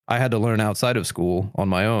that I had to learn outside of school on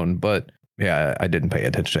my own. But yeah, I didn't pay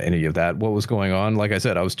attention to any of that. What was going on? Like I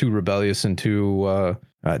said, I was too rebellious and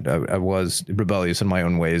I was rebellious in my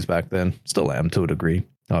own ways back then. Still am to a degree,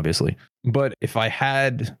 obviously. But if I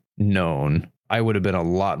had known, I would have been a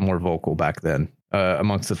lot more vocal back then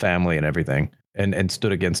amongst the family and everything. And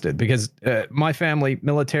stood against it because my family,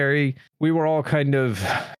 military, we were all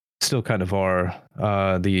still kind of are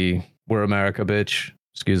we're America, bitch.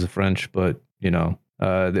 Excuse the French, but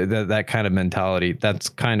that kind of mentality. That's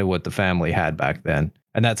kind of what the family had back then,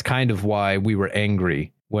 and that's kind of why we were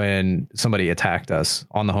angry when somebody attacked us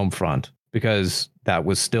on the home front, because that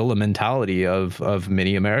was still a mentality of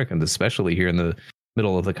many Americans, especially here in the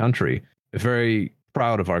middle of the country. Very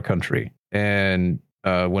proud of our country, and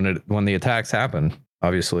when the attacks happened,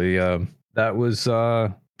 obviously, that was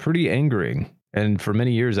pretty angering. And for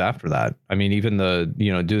many years after that, I mean, even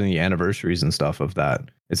doing the anniversaries and stuff of that,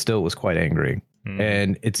 it still was quite angering.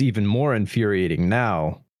 And it's even more infuriating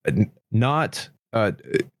now. Not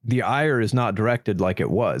the ire is not directed like it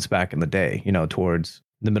was back in the day, towards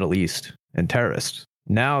the Middle East and terrorists.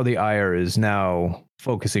 Now the ire is now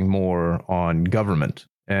focusing more on government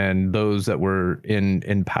and those that were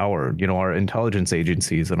in power, our intelligence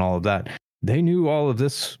agencies and all of that. They knew all of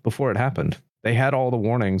this before it happened. They had all the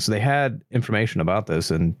warnings. They had information about this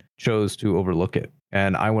and chose to overlook it.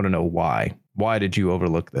 And I want to know why. Why did you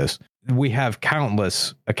overlook this? We have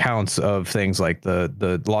countless accounts of things like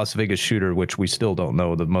the Las Vegas shooter, which we still don't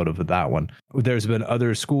know the motive of that one. There's been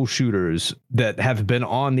other school shooters that have been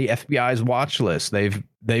on the FBI's watch list. They've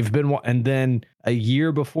been, and then a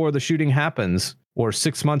year before the shooting happens, or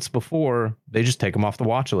 6 months before, they just take them off the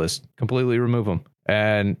watch list, completely remove them.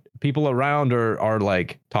 And people around are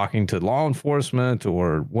like talking to law enforcement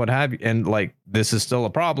or what have you. And like, this is still a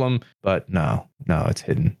problem, but no, it's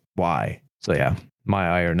hidden. Why? So yeah, my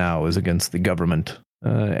ire now is against the government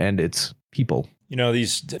and its people. You know,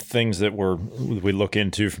 these things that we look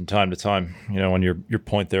into from time to time, you know, on your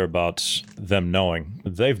point there about them knowing,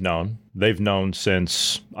 they've known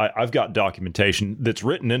since I've got documentation that's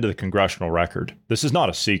written into the congressional record. This is not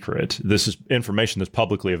a secret. This is information that's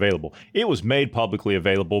publicly available. It was made publicly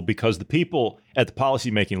available because the people at the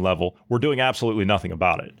policymaking level were doing absolutely nothing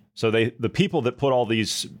about it. So the people that put all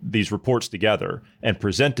these reports together and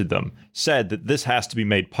presented them said that this has to be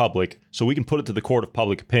made public so we can put it to the court of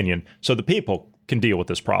public opinion so the people can deal with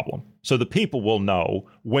this problem. So the people will know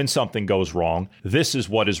when something goes wrong, this is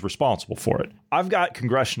what is responsible for it. I've got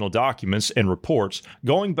congressional documents and reports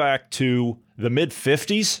going back to the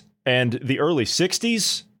mid-50s and the early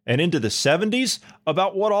 60s and into the 70s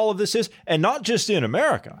about what all of this is, and not just in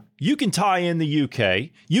America. You can tie in the UK,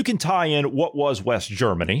 you can tie in what was West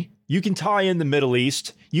Germany, you can tie in the Middle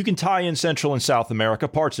East, you can tie in Central and South America,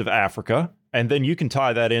 parts of Africa, and then you can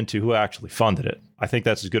tie that into who actually funded it. I think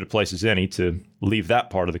that's as good a place as any to leave that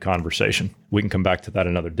part of the conversation. We can come back to that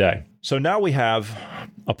another day. So now we have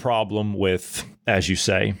a problem with, as you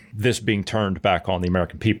say, this being turned back on the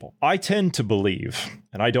American people. I tend to believe,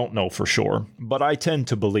 and I don't know for sure, but I tend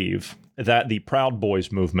to believe that the Proud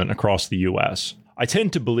Boys movement across the U.S., I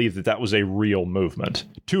tend to believe that that was a real movement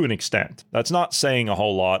to an extent. That's not saying a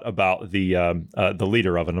whole lot about the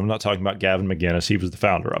leader of it. I'm not talking about Gavin McInnes. He was the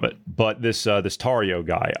founder of it. But this Tario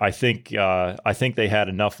guy, I think they had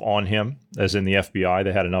enough on him, as in the FBI.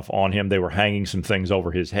 They had enough on him. They were hanging some things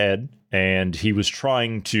over his head, and he was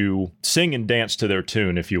trying to sing and dance to their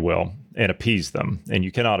tune, if you will, and appease them. And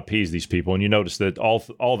you cannot appease these people. And you notice that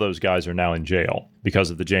all those guys are now in jail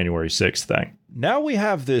because of the January 6th thing. Now we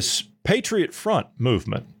have this Patriot Front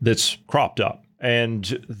movement that's cropped up,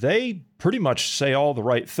 and they pretty much say all the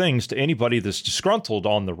right things to anybody that's disgruntled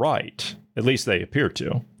on the right. At least they appear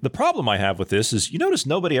to. The problem I have with this is, you notice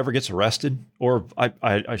nobody ever gets arrested, or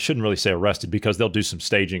I shouldn't really say arrested because they'll do some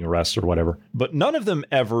staging arrests or whatever, but none of them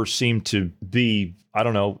ever seem to be, I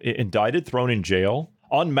don't know, indicted, thrown in jail,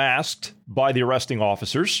 unmasked by the arresting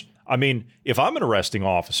officers. I mean, if I'm an arresting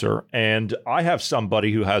officer and I have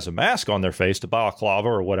somebody who has a mask on their face, a balaclava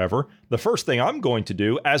or whatever, the first thing I'm going to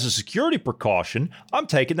do as a security precaution, I'm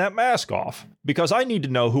taking that mask off because I need to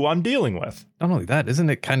know who I'm dealing with. Not only that, isn't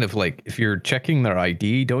it kind of like if you're checking their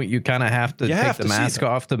ID, don't you kind of have to take the mask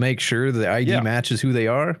off to make sure the ID matches who they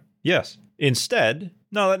are? Yes. Instead,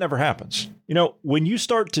 no, that never happens. You know, when you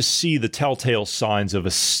start to see the telltale signs of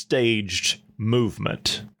a staged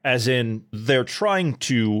movement, as in they're trying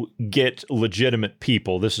to get legitimate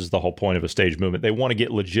people. This is the whole point of a stage movement. They want to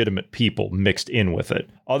get legitimate people mixed in with it.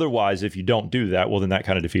 Otherwise, if you don't do that, well, then that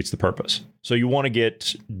kind of defeats the purpose. So you want to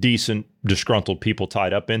get decent, disgruntled people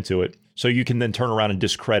tied up into it so you can then turn around and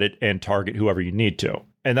discredit and target whoever you need to.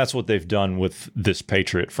 And that's what they've done with this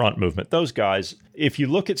Patriot Front movement. Those guys, if you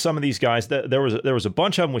look at some of these guys, there was a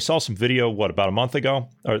bunch of them. We saw some video, about a month ago,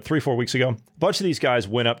 or 3-4 weeks ago? A bunch of these guys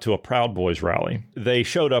went up to a Proud Boys rally. They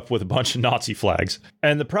showed up with a bunch of Nazi flags,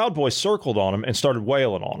 and the Proud Boys circled on them and started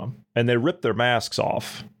wailing on them, and they ripped their masks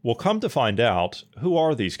off. Well, come to find out, who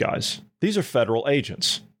are these guys? These are federal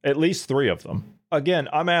agents, at least 3 of them. Again,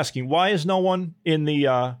 I'm asking, why is no one in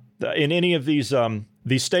in any of these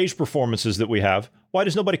stage performances that we have? Why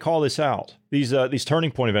does nobody call this out? These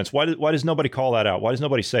turning point events. Why does nobody call that out? Why does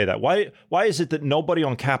nobody say that? Why is it that nobody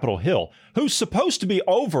on Capitol Hill, who's supposed to be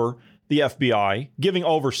over the FBI, giving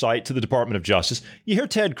oversight to the Department of Justice, you hear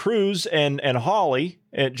Ted Cruz and Hawley,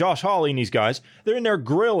 and Josh Hawley and these guys, they're in there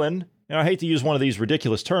grilling, and I hate to use one of these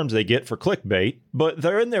ridiculous terms they get for clickbait, but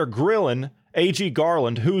they're in there grilling A.G.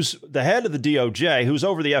 Garland, who's the head of the DOJ, who's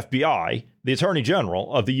over the FBI, the Attorney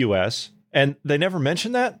General of the U.S., and they never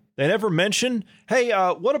mention that? They never mention, hey,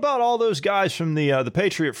 what about all those guys from the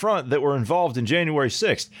Patriot Front that were involved in January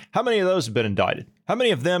 6th? How many of those have been indicted? How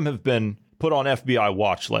many of them have been put on FBI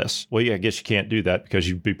watch lists? Well, I guess you can't do that because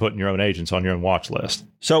you'd be putting your own agents on your own watch list.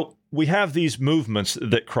 So we have these movements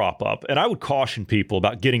that crop up, and I would caution people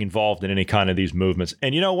about getting involved in any kind of these movements.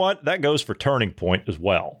 And you know what? That goes for Turning Point as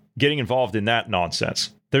well. Getting involved in that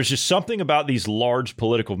nonsense. There's just something about these large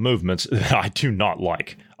political movements that I do not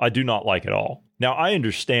like. I do not like at all. Now, I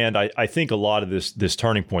understand. I think a lot of this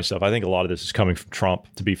Turning Point stuff, I think a lot of this is coming from Trump,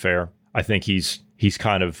 to be fair. I think he's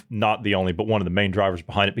kind of not the only, but one of the main drivers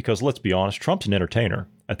behind it, because let's be honest, Trump's an entertainer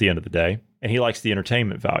at the end of the day, and he likes the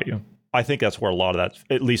entertainment value. I think that's where a lot of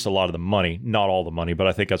that, at least a lot of the money, not all the money, but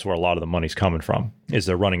I think that's where a lot of the money's coming from, is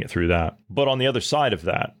they're running it through that. But on the other side of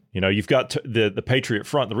that, you've got the Patriot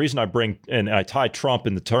Front. The reason I bring, and I tie Trump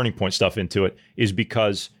and the Turning Point stuff into it, is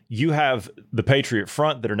because you have the Patriot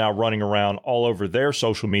Front that are now running around all over their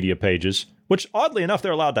social media pages, which oddly enough,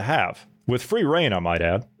 they're allowed to have, with free reign, I might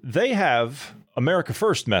add. They have America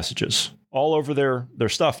First messages all over their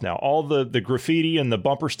stuff now. All the graffiti and the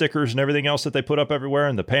bumper stickers and everything else that they put up everywhere,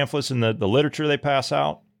 and the pamphlets and the literature they pass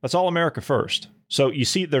out, that's all America First. So you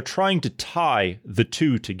see, they're trying to tie the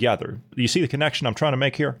two together. You see the connection I'm trying to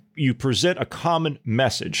make here? You present a common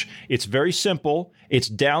message. It's very simple. It's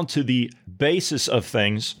down to the basis of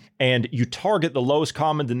things, and you target the lowest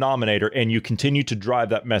common denominator, and you continue to drive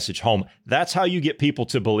that message home. That's how you get people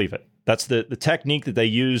to believe it. That's the technique that they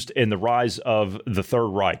used in the rise of the Third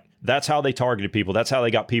Reich. That's how they targeted people. That's how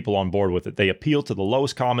they got people on board with it. They appealed to the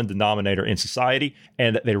lowest common denominator in society,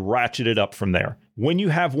 and they ratcheted up from there. When you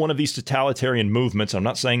have one of these totalitarian movements, I'm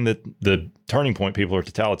not saying that the Turning Point people are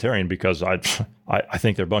totalitarian, because I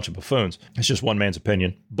think they're a bunch of buffoons. It's just one man's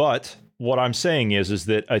opinion. But what I'm saying is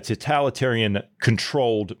that a totalitarian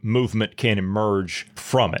controlled movement can emerge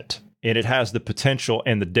from it. And it has the potential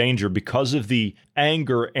and the danger, because of the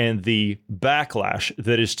anger and the backlash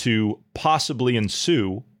that is to possibly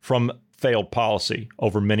ensue from failed policy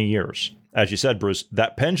over many years. As you said, Bruce,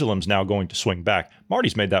 that pendulum's now going to swing back.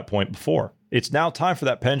 Marty's made that point before. It's now time for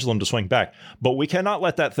that pendulum to swing back. But we cannot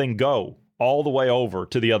let that thing go all the way over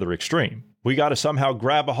to the other extreme. We got to somehow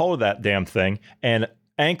grab a hold of that damn thing and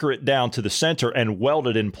anchor it down to the center and weld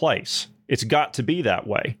it in place. It's got to be that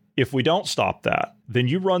way. If we don't stop that, then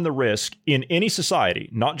you run the risk in any society,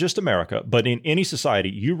 not just America, but in any society,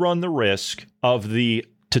 you run the risk of the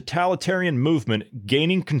totalitarian movement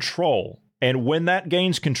gaining control. And when that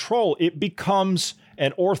gains control, it becomes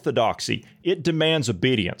an orthodoxy. It demands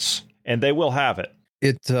obedience, and they will have it.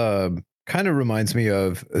 It kind of reminds me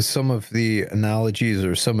of some of the analogies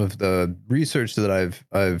or some of the research that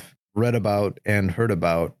I've read about and heard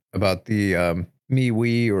about the me,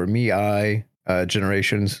 we, or me, I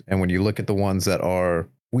generations. And when you look at the ones that are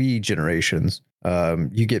we generations,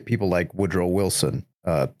 you get people like Woodrow Wilson,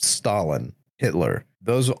 Stalin, Hitler.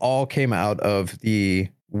 Those all came out of the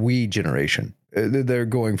we generation. They're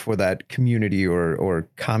going for that community or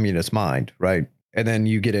communist mind, right? And then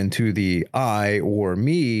you get into the I or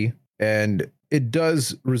me, and it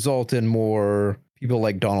does result in more people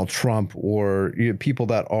like Donald Trump, or people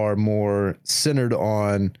that are more centered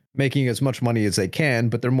on making as much money as they can,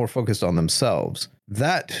 but they're more focused on themselves.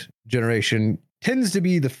 That generation tends to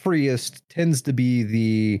be the freest, tends to be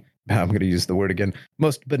the, I'm going to use the word again,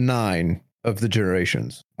 most benign of the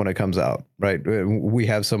generations when it comes out, right? We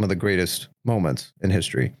have some of the greatest moments in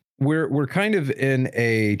history. We're kind of in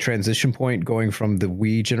a transition point going from the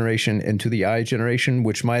we generation into the I generation,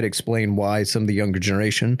 which might explain why some of the younger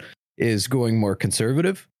generation is going more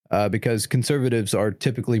conservative, because conservatives are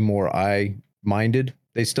typically more I-minded.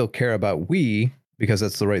 They still care about we because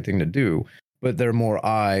that's the right thing to do, but they're more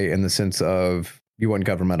I in the sense of, you want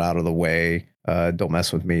government out of the way, don't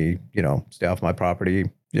mess with me, stay off my property,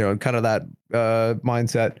 kind of that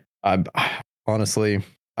mindset. Honestly,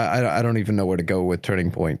 I don't even know where to go with Turning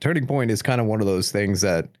Point. Turning Point is kind of one of those things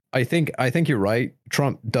that I think you're right.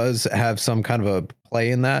 Trump does have some kind of a play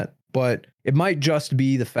in that, but it might just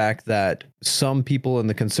be the fact that some people in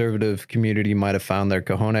the conservative community might have found their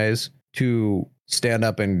cojones to stand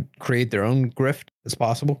up and create their own grift as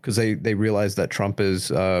possible, because they realize that Trump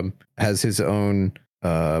has his own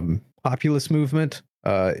populist movement.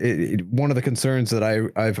 One of the concerns that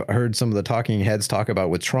I've heard some of the talking heads talk about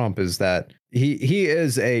with Trump is that he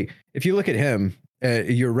is if you look at him,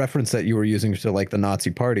 your reference that you were using to like the Nazi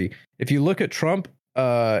party, if you look at Trump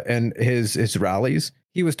and his rallies,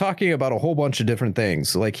 he was talking about a whole bunch of different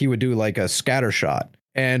things. Like he would do like a scatter shot,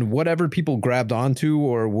 and whatever people grabbed onto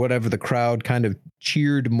or whatever the crowd kind of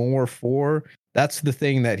cheered more for, that's the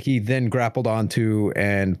thing that he then grappled onto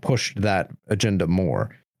and pushed that agenda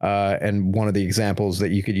more. And one of the examples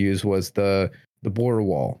that you could use was the border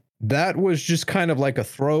wall. That was just kind of like a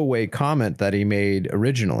throwaway comment that he made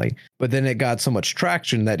originally, but then it got so much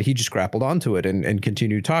traction that he just grappled onto it and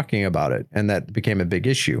continued talking about it. And that became a big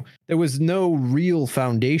issue. There was no real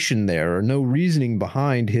foundation there or no reasoning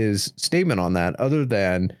behind his statement on that, other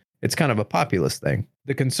than it's kind of a populist thing.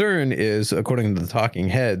 The concern is, according to the talking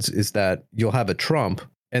heads, is that you'll have a Trump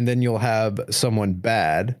and then you'll have someone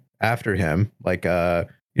bad after him, like,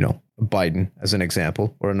 Biden as an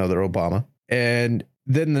example, or another Obama. And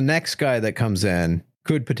then the next guy that comes in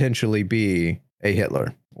could potentially be a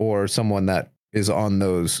Hitler or someone that is on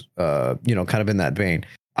those, kind of in that vein.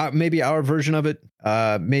 maybe our version of it.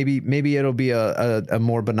 Maybe it'll be a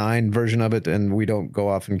more benign version of it, and we don't go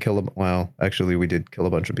off and kill. Well, actually, we did kill a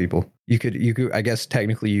bunch of people. You could. I guess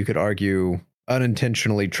technically, you could argue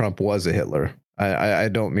unintentionally Trump was a Hitler. I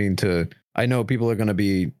don't mean to. I know people are going to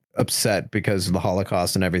be upset because of the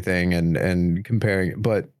Holocaust and everything, and comparing,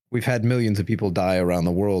 but we've had millions of people die around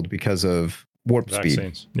the world because of warp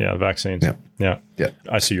vaccines. speed. Yeah, vaccines. Yeah.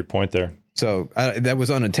 I see your point there. So that was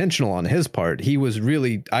unintentional on his part. He was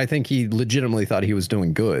really, I think he legitimately thought he was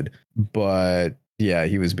doing good, but yeah,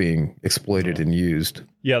 he was being exploited and used.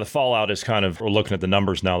 Yeah, the fallout is we're looking at the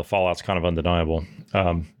numbers now. The fallout's kind of undeniable.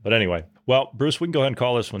 But anyway, well, Bruce, we can go ahead and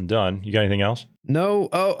call this one done. You got anything else? No.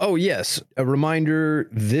 Oh, yes. A reminder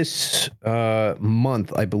this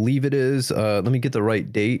month, I believe it is. Let me get the right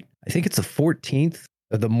date. I think it's the 14th,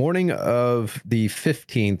 the morning of the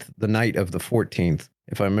 15th, the night of the 14th.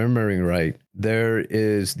 If I'm remembering right, there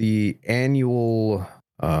is the annual,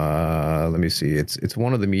 let me see, it's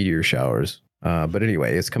one of the meteor showers. But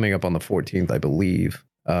anyway, it's coming up on the 14th, I believe.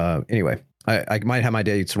 Anyway, I might have my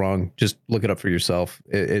dates wrong. Just look it up for yourself.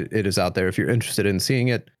 It is out there. If you're interested in seeing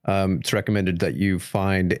it, it's recommended that you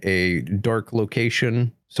find a dark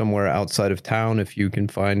location somewhere outside of town if you can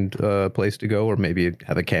find a place to go, or maybe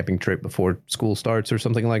have a camping trip before school starts or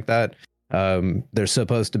something like that. There's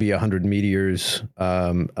supposed to be 100 meteors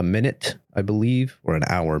a minute, I believe, or an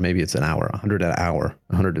hour. Maybe it's an hour. 100 an hour.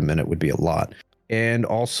 100 a minute would be a lot. And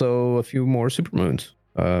also a few more supermoons.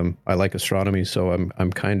 I like astronomy, so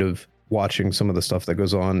I'm kind of watching some of the stuff that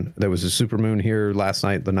goes on. There was a supermoon here last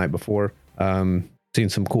night, the night before. Seen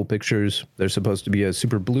some cool pictures. There's supposed to be a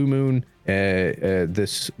super blue moon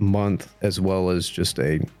this month, as well as just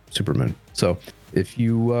a supermoon. So if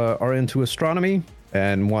you are into astronomy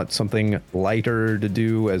and want something lighter to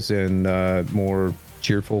do, as in more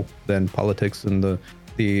cheerful than politics and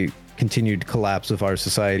the continued collapse of our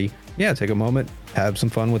society, yeah, take a moment, have some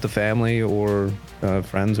fun with the family or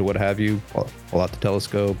friends or what have you. Pull out the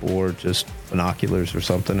telescope or just binoculars or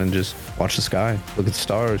something and just watch the sky, look at the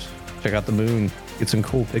stars, check out the moon, get some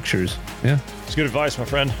cool pictures. Yeah, it's good advice, my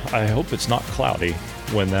friend. I hope it's not cloudy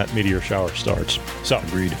when that meteor shower starts. So,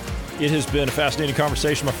 agreed. It has been a fascinating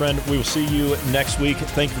conversation, my friend. We will see you next week.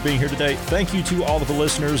 Thank you for being here today. Thank you to all of the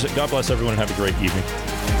listeners. God bless everyone and have a great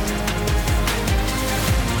evening.